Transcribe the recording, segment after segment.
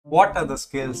What are the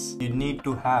skills you need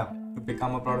to have to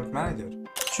become a product manager?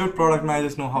 Should product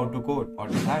managers know how to code or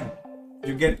design?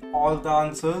 You get all the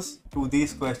answers to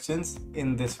these questions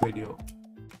in this video.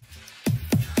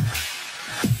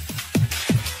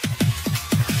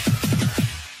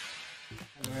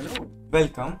 Hello.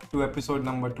 Welcome to episode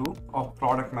number 2 of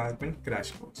Product Management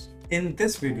Crash Course. In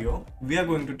this video, we are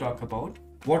going to talk about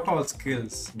what all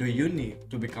skills do you need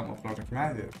to become a product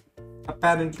manager.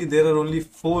 Apparently, there are only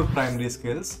 4 primary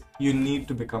skills you need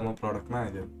to become a product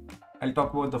manager. I'll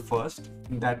talk about the first,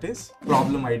 that is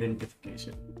problem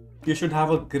identification. You should have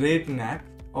a great knack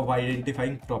of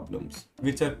identifying problems,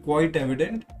 which are quite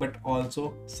evident, but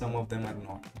also some of them are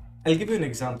not. I'll give you an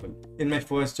example. In my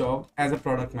first job as a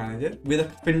product manager with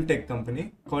a fintech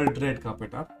company called Red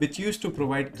Carpet App, which used to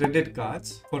provide credit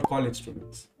cards for college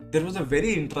students. There was a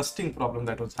very interesting problem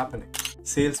that was happening.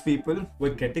 Salespeople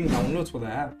were getting downloads for the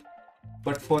app,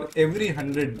 but for every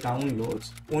 100 downloads,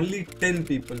 only 10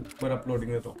 people were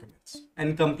uploading the documents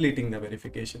and completing the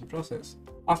verification process.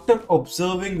 After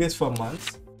observing this for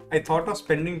months, I thought of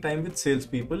spending time with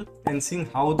salespeople and seeing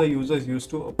how the users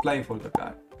used to apply for the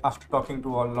card. After talking to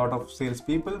a lot of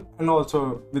salespeople and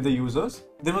also with the users,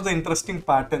 there was an interesting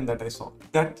pattern that I saw.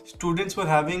 That students were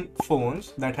having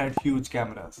phones that had huge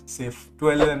cameras, say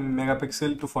 12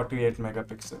 megapixel to 48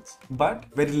 megapixels, but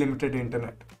very limited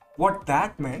internet. What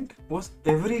that meant was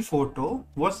every photo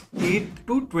was 8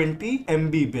 to 20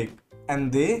 MB big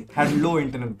and they had low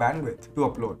internet bandwidth to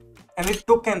upload. And it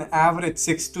took an average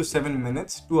 6 to 7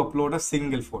 minutes to upload a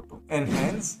single photo. And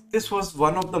hence, this was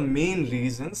one of the main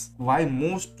reasons why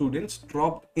most students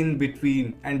dropped in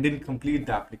between and didn't complete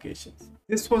the applications.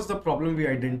 This was the problem we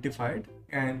identified,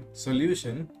 and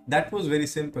solution, that was very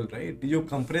simple, right? You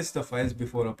compress the files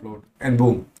before upload and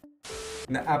boom.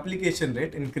 The application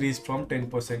rate increased from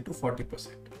 10% to 40%.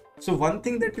 So one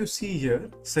thing that you see here,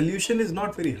 solution is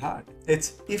not very hard.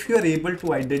 It's if you are able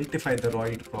to identify the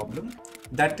right problem,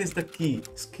 that is the key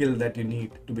skill that you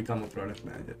need to become a product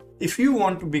manager. If you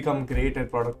want to become great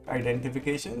at product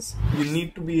identifications, you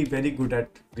need to be very good at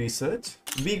research,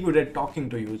 be good at talking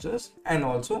to users, and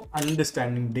also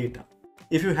understanding data.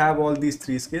 If you have all these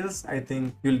 3 skills, I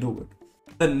think you'll do good.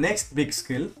 The next big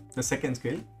skill, the second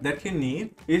skill that you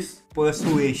need is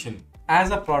persuasion. As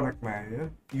a product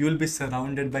manager, you will be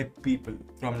surrounded by people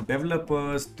from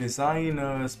developers,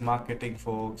 designers, marketing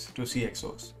folks to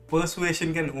CXOs.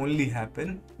 Persuasion can only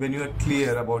happen when you are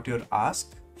clear about your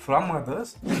ask from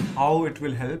others and how it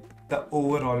will help the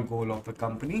overall goal of the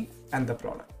company and the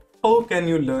product. How can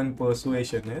you learn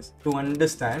persuasion is to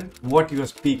understand what you are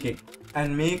speaking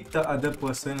and make the other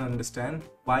person understand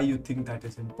why you think that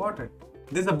is important.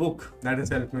 There's a book that has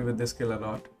helped me with this skill a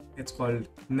lot. It's called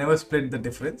Never Split the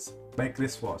Difference by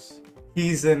Chris Voss.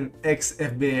 He's an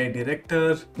ex-FBI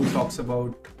director who talks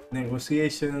about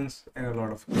negotiations and a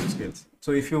lot of good skills.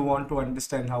 So if you want to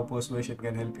understand how persuasion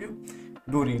can help you,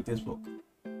 do read this book.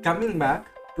 Coming back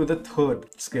to the third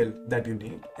skill that you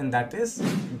need, and that is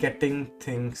getting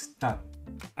things done.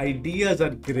 Ideas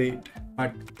are great,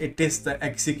 but it is the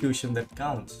execution that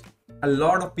counts. A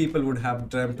lot of people would have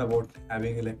dreamt about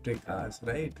having electric cars,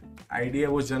 right?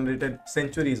 Idea was generated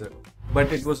centuries ago,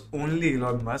 but it was only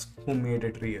Elon Musk who made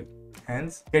it real.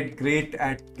 Hence, get great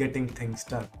at getting things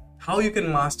done. How you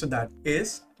can master that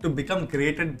is to become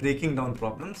great at breaking down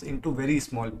problems into very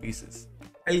small pieces.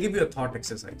 I'll give you a thought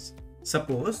exercise.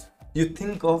 Suppose you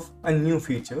think of a new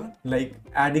feature like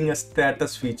adding a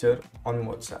status feature on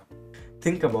WhatsApp.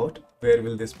 Think about where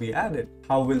will this be added?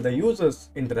 How will the users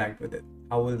interact with it?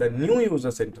 How will the new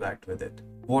users interact with it?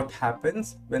 What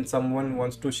happens when someone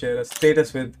wants to share a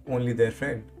status with only their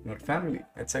friend, not family,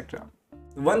 etc.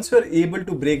 Once you are able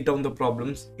to break down the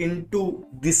problems into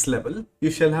this level,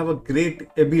 you shall have a great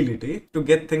ability to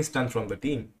get things done from the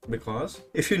team. Because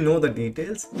if you know the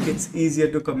details, it's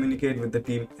easier to communicate with the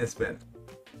team as well.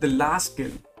 The last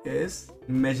skill is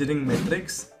measuring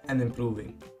metrics and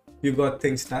improving. You got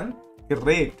things done?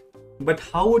 Great. But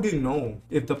how would you know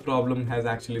if the problem has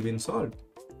actually been solved?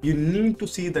 You need to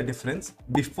see the difference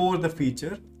before the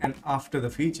feature and after the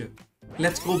feature.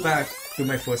 Let's go back to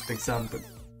my first example.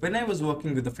 When I was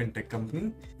working with a fintech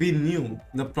company, we knew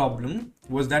the problem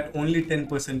was that only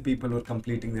 10% people were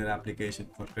completing their application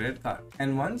for credit card.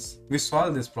 And once we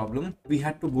solved this problem, we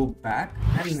had to go back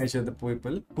and measure the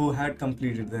people who had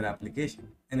completed their application.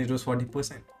 And it was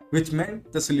 40%. Which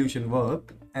meant the solution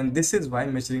worked, and this is why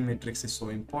measuring metrics is so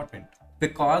important.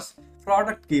 Because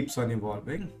product keeps on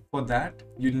evolving, for that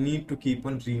you need to keep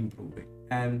on re-improving,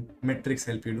 and metrics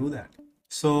help you do that.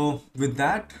 So with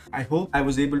that, I hope I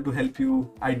was able to help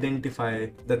you identify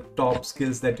the top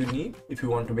skills that you need if you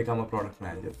want to become a product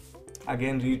manager.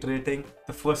 Again, reiterating,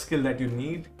 the first skill that you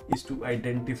need is to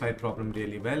identify problem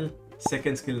really well.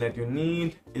 Second skill that you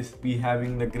need is be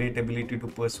having the great ability to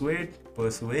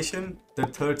persuasion. The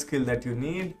third skill that you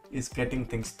need is getting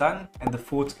things done. And the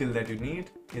fourth skill that you need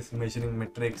is measuring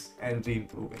metrics and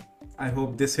re-improving. I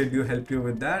hope this video helped you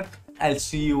with that. I'll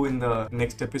see you in the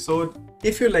next episode.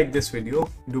 If you like this video,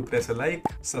 do press a like,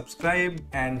 subscribe,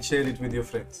 and share it with your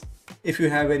friends. If you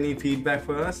have any feedback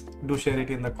for us, do share it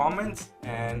in the comments,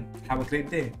 and have a great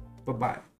day. Bye-bye.